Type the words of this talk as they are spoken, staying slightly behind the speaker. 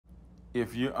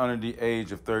If you're under the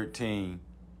age of 13,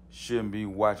 shouldn't be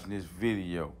watching this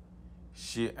video.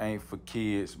 Shit ain't for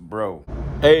kids, bro.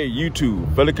 Hey,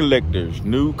 YouTube, fellow collectors,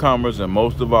 newcomers, and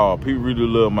most of all, people really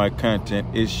love my content.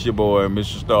 It's your boy,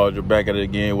 Mr. Nostalgia, back at it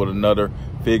again with another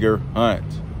figure hunt.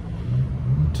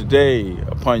 Today,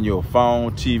 upon your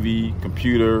phone, TV,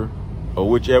 computer, or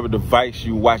whichever device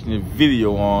you're watching this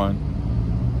video on,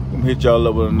 I'm gonna hit y'all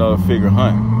up with another figure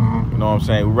hunt. You know what I'm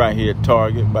saying? We're right here at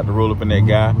Target, about to roll up in that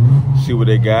guy, see what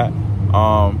they got.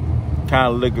 Kind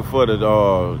of looking for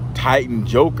the Titan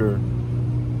Joker.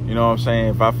 You know what I'm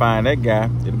saying? If I find that guy,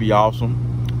 it'll be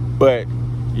awesome. But,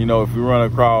 you know, if we run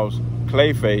across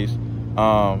Clayface,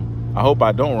 I hope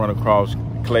I don't run across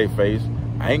Clayface.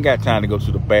 I ain't got time to go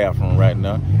to the bathroom right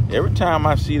now. Every time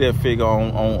I see that figure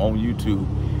on YouTube,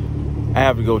 I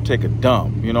have to go take a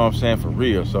dump. You know what I'm saying? For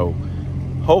real. So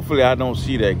hopefully I don't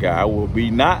see that guy. I will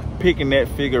be not picking that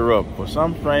figure up. For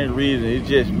some strange reason, it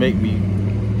just make me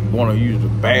want to use the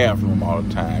bathroom all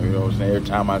the time. You know what I'm saying? Every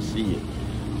time I see it.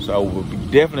 So I will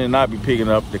definitely not be picking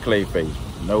up the Clayface.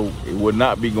 No, it would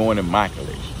not be going in my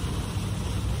collection.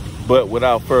 But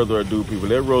without further ado, people,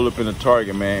 let's roll up in the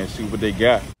Target, man, and see what they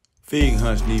got. Fig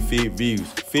hunts need fig views.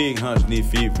 Fig hunts need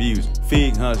fig views.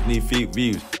 Fig hunts need fig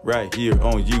views. Right here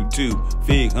on YouTube.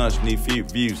 Fig hunts need fig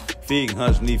views. Fig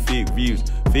hunts need fig views.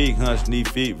 Fig hunts need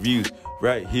fig views.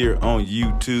 Right here on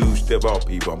YouTube. Step out,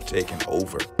 people. I'm taking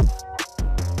over.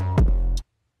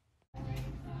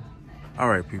 All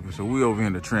right, people. So we over here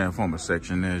in the Transformer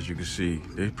section. As you can see,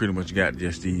 they pretty much got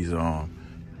just these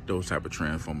those type of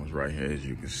Transformers right here. As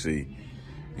you can see,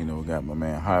 you know, we got my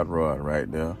man Hot Rod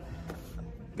right there.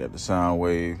 Got the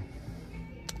Soundwave,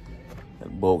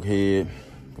 that bulk head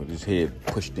with his head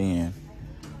pushed in.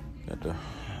 Got the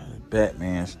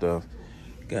Batman stuff.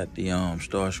 Got the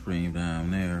Starscream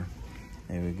down there.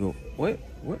 There we go. What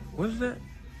is that?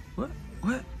 What?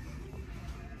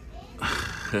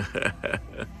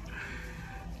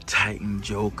 Titan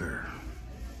Joker.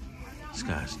 This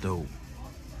guy's dope.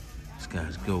 This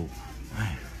guy's dope.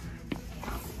 Man.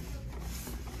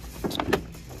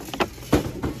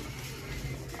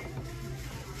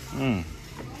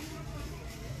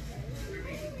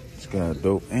 This guy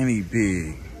dope, and he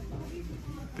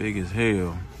big as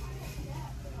hell.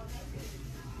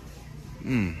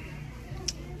 I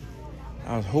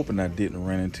was hoping I didn't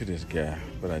run into this guy,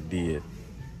 but I did.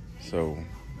 So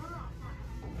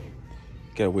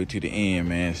gotta wait till the end,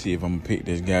 man. See if I'm gonna pick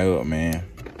this guy up, man.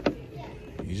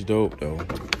 He's dope though.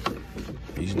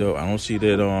 He's dope. I don't see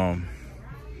that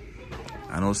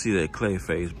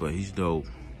Clayface, but he's dope.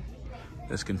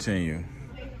 Let's continue.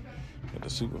 Got the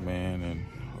Superman and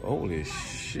holy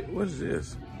shit, what is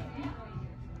this?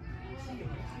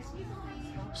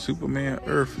 Superman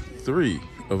Earth 3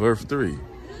 of Earth 3.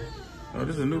 Oh,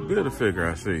 this is a new Build-A-Figure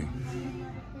I see.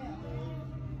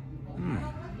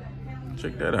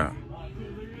 Check that out.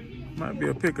 Might be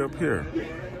a pickup here.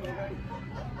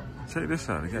 Check this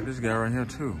out. They got this guy right here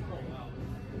too.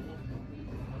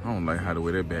 I don't like how the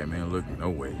way that Batman look. No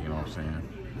way, you know what I'm saying?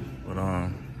 But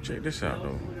check this out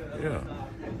though. Yeah,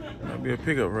 might be a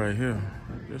pickup right here.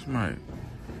 Just might.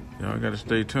 Y'all gotta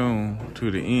stay tuned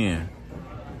to the end.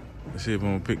 Let's see if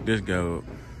I'm gonna pick this guy up.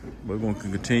 We're gonna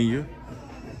continue.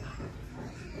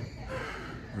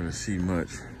 Really see much.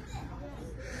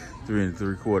 3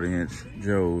 3/4 inch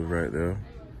Joes right there.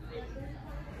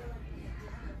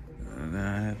 And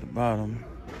then at the bottom.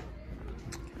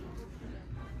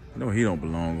 No, he don't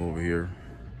belong over here.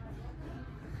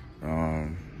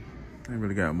 Ain't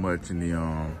really got much in the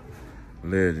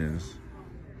Legends.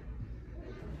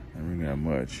 Ain't really got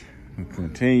much.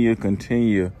 Continue.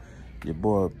 Your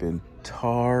boy up in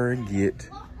Target.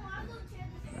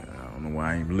 I don't know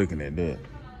why I ain't looking at that.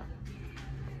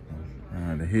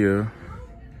 Right here.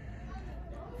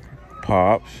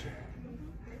 Pops.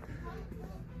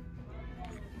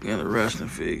 Got the wrestling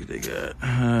figs they got.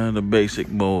 The basic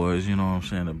boys, you know what I'm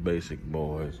saying? The basic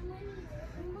boys.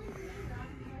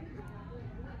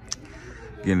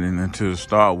 Getting into the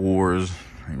Star Wars.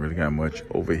 Ain't really got much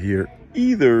over here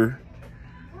either.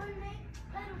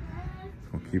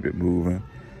 Gonna keep it moving.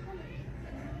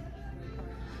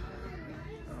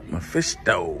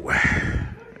 Mephisto.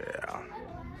 Yeah.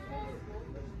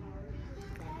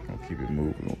 Gonna keep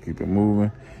it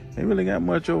moving. Ain't really got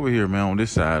much over here, man, on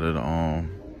this side of the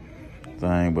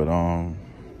thing, but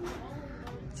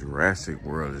Jurassic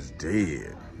World is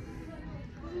dead.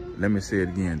 Let me say it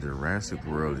again, Jurassic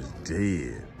World is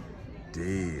dead.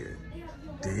 Dead.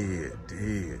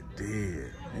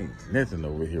 Ain't nothing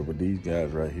over here but these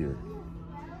guys right here.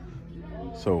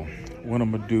 So what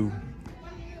I'm gonna do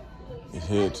is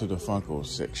head to the Funko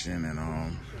section and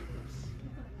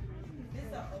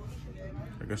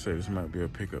Like I said, this might be a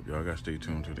pickup, y'all. Gotta stay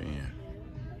tuned to the end.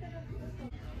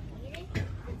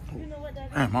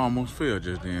 Damn, I almost fell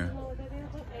just then.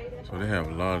 So they have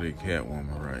a lot of these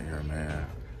Catwoman right here, man.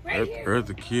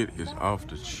 Eartha Kitt is off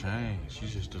the chain. She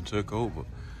just done took over.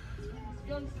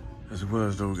 As well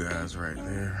as those guys right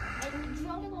there.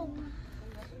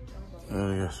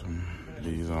 They got some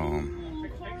these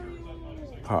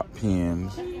pop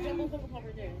pins.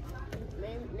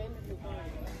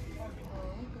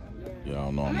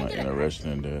 Y'all know I'm not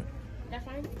interested in that.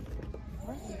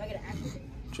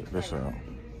 Check this out.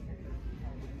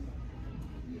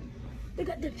 They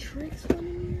got the tricks on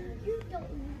here.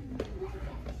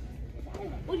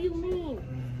 What do you mean?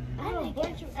 I have a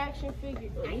bunch of action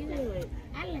figures.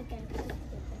 I like action.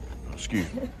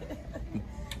 Excuse me.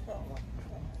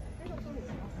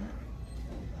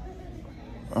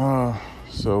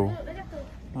 So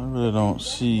I really don't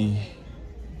see.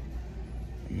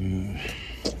 This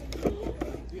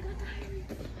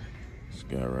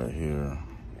guy right here,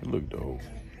 he look dope.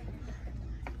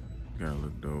 Guy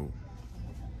look dope.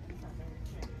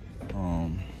 I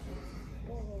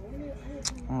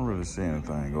don't really see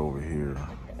anything over here.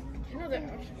 You know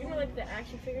like the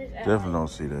action figures? Definitely don't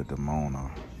see that Demona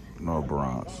nor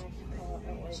Bronx.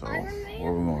 So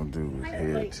what we're gonna do is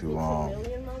head to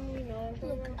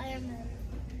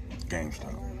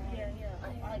GameStop.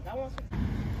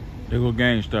 There go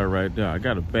GameStop right there. I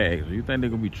got a bag. So you think they're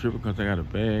gonna be tripping because I got a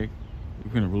bag?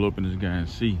 We're gonna roll up in this guy and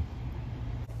see.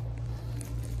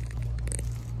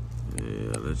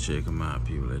 Yeah, let's check them out,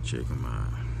 people. Let's check them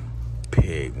out.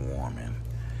 Peg warming.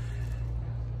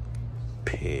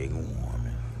 Peg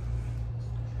warming.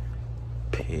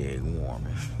 Peg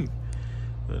warming.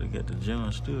 But they got the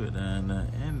John Stewart down there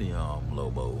and the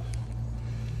Lobo.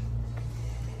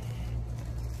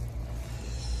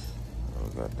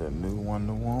 Got that new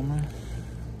Wonder Woman.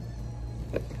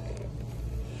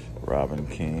 Robin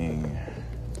King.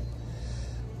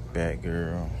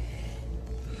 Batgirl.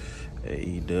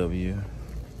 AEW.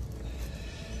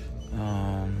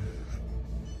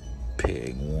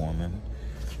 Peg Woman.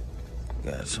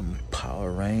 Got some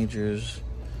Power Rangers.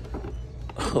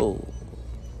 Oh.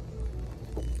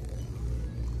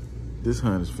 This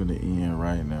hunt is finna end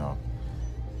right now.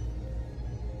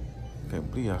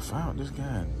 Can't believe I found this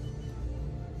guy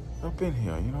up in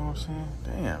here, you know what I'm saying?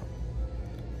 Damn.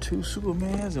 2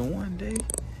 Supermans in one day.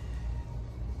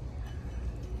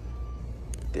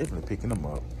 Definitely picking them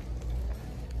up.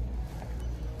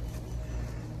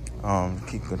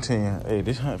 Keep continuing. Hey,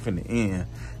 this hunt finna end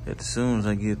as soon as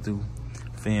I get through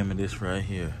filming this right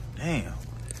here. Damn.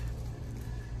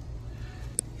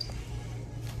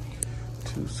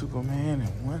 2 Superman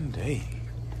in one day.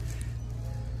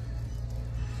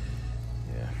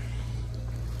 Yeah.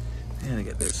 And I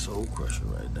got that Soul Crusher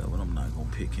right there, but I'm not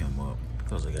gonna pick him up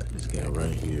because I got this guy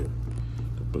right here.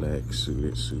 The black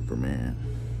suited Superman.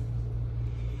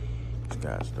 This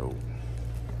guy's dope.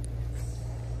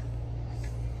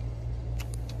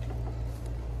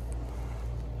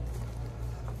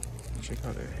 Check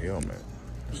out that helmet.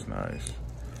 It's nice.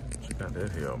 Check out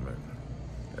that helmet.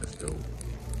 That's dope.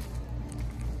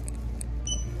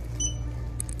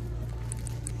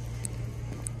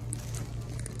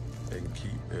 They can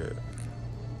keep that.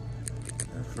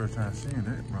 That's the first time seeing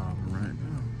that Robin right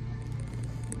now.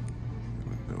 It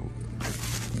look dope.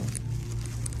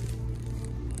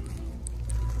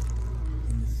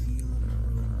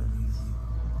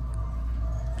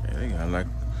 Yeah, they got like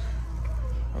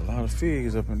a lot of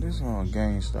figures up in this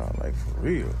GameStop, like for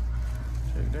real.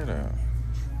 Check that out.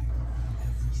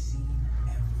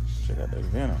 Check out that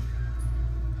Venom.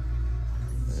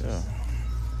 Yeah.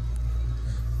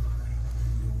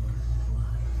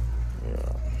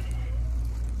 Yeah.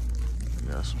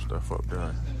 Got some stuff up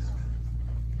there.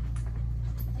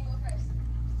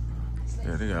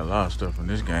 Yeah, they got a lot of stuff in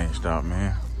this GameStop,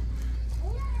 man.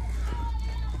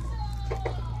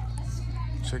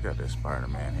 Check out that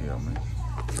Spider-Man helmet.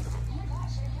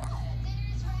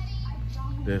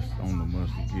 That's on the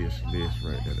must-get list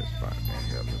right there, that Spider-Man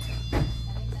helmet.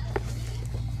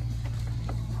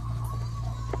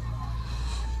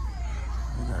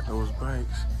 We got those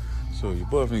bikes. So your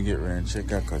boy finna get ready and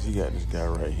check out because he got this guy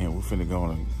right here. We're finna go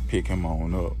and pick him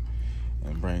on up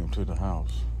and bring him to the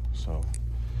house. So,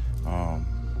 I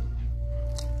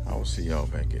will see y'all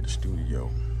back at the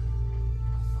studio.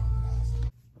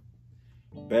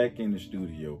 Back in the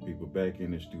studio, people, back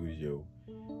in the studio.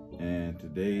 And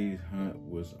today's hunt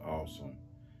was awesome.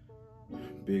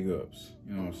 Big ups,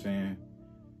 you know what I'm saying?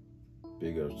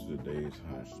 Big ups to today's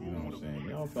hunt, you know what I'm saying?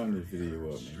 Y'all thumbed this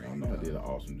video up, man. Y'all know I did an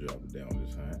awesome job today on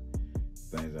this hunt.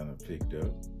 Things I done picked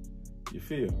up. You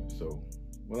feel me? So,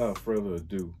 without further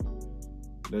ado,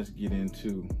 let's get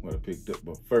into what I picked up.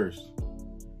 But first,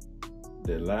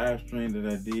 that live stream that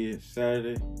I did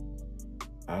Saturday,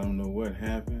 I don't know what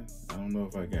happened. I don't know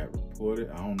if I got reported.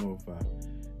 I don't know if I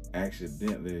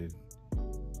accidentally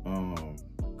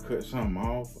cut something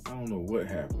off. I don't know what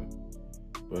happened.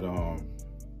 But I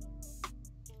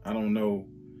don't know.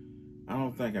 I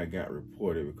don't think I got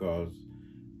reported because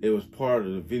it was part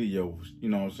of the video, you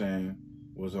know what I'm saying,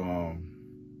 was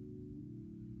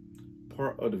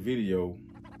part of the video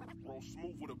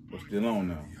was still on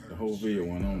now. The whole video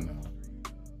went on now.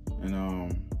 And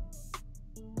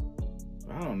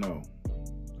I don't know.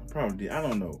 I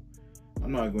don't know.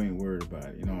 I'm not going to be worried about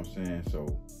it, you know what I'm saying? So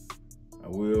I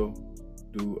will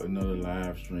do another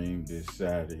live stream this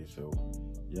Saturday, so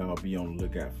y'all be on the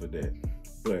lookout for that.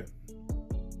 But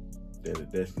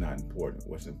that's not important.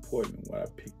 What's important is what I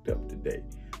picked up today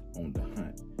on the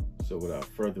hunt. So without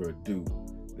further ado,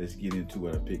 let's get into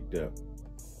what I picked up.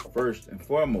 First and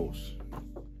foremost,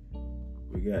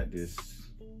 we got this,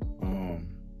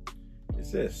 it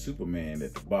says Superman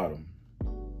at the bottom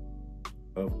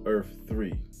of Earth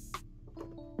 3,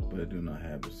 but it do not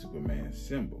have the Superman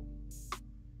symbol.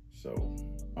 So,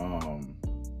 I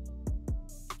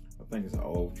think it's an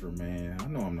Ultraman. I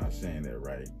know I'm not saying that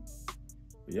right.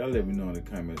 But y'all let me know in the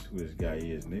comments who this guy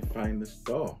is. And they fighting the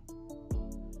Star.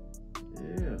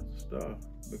 Yeah, Star.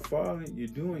 McFarlane, you're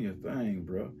doing your thing,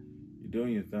 bro. You're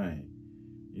doing your thing.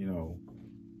 You know,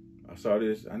 I saw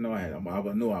this. I knew I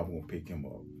was going to pick him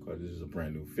up because this is a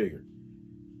brand new figure.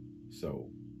 So,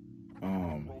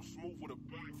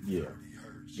 yeah.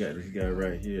 Got this guy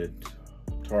right here,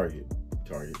 Target.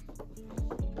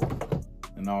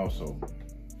 And also,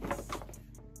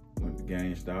 went to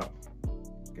GameStop.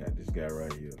 Got this guy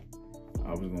right here.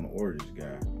 I was gonna order this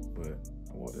guy, but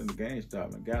I walked into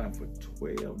GameStop and got him for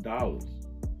 $12.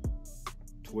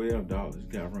 $12. This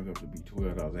guy rung up to be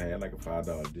 $12. I had like a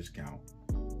 $5 discount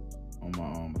on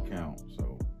my account,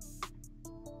 so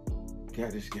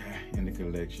got this guy in the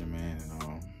collection, man.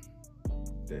 And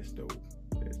that's dope.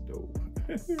 That's dope.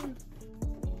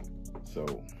 So,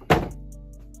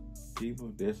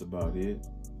 people, that's about it.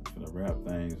 I'm gonna wrap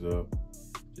things up.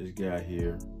 Just got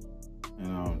here.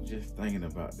 And just thinking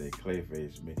about that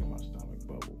Clayface making my stomach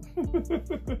bubble.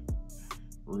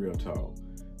 Real talk.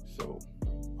 So,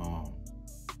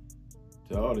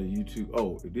 to all the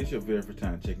YouTube, if this is your very first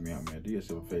time checking me out, man, do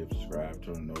yourself a favor, subscribe,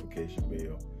 turn the notification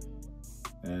bell,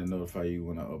 and notify you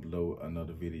when I upload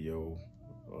another video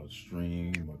or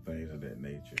stream or things of that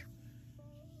nature.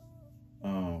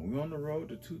 We're on the road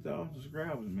to 2,000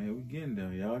 subscribers, man. We're getting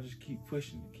there. Y'all just keep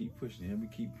pushing. Help me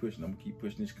keep pushing. I'm gonna keep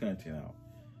pushing this content out.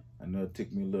 I know it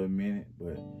took me a little minute,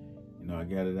 but you know, I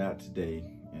got it out today,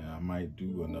 and I might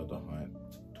do another hunt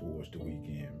towards the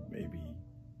weekend, maybe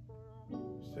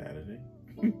Saturday.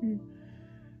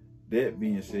 That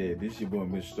being said, this your boy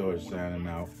Mr. Storage signing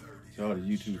out. To all the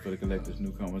YouTube for the collectors,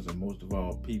 newcomers, and most of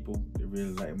all people that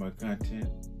really like my content.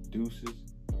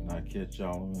 Deuces, and I'll catch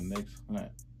y'all on the next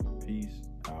hunt. Peace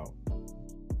out.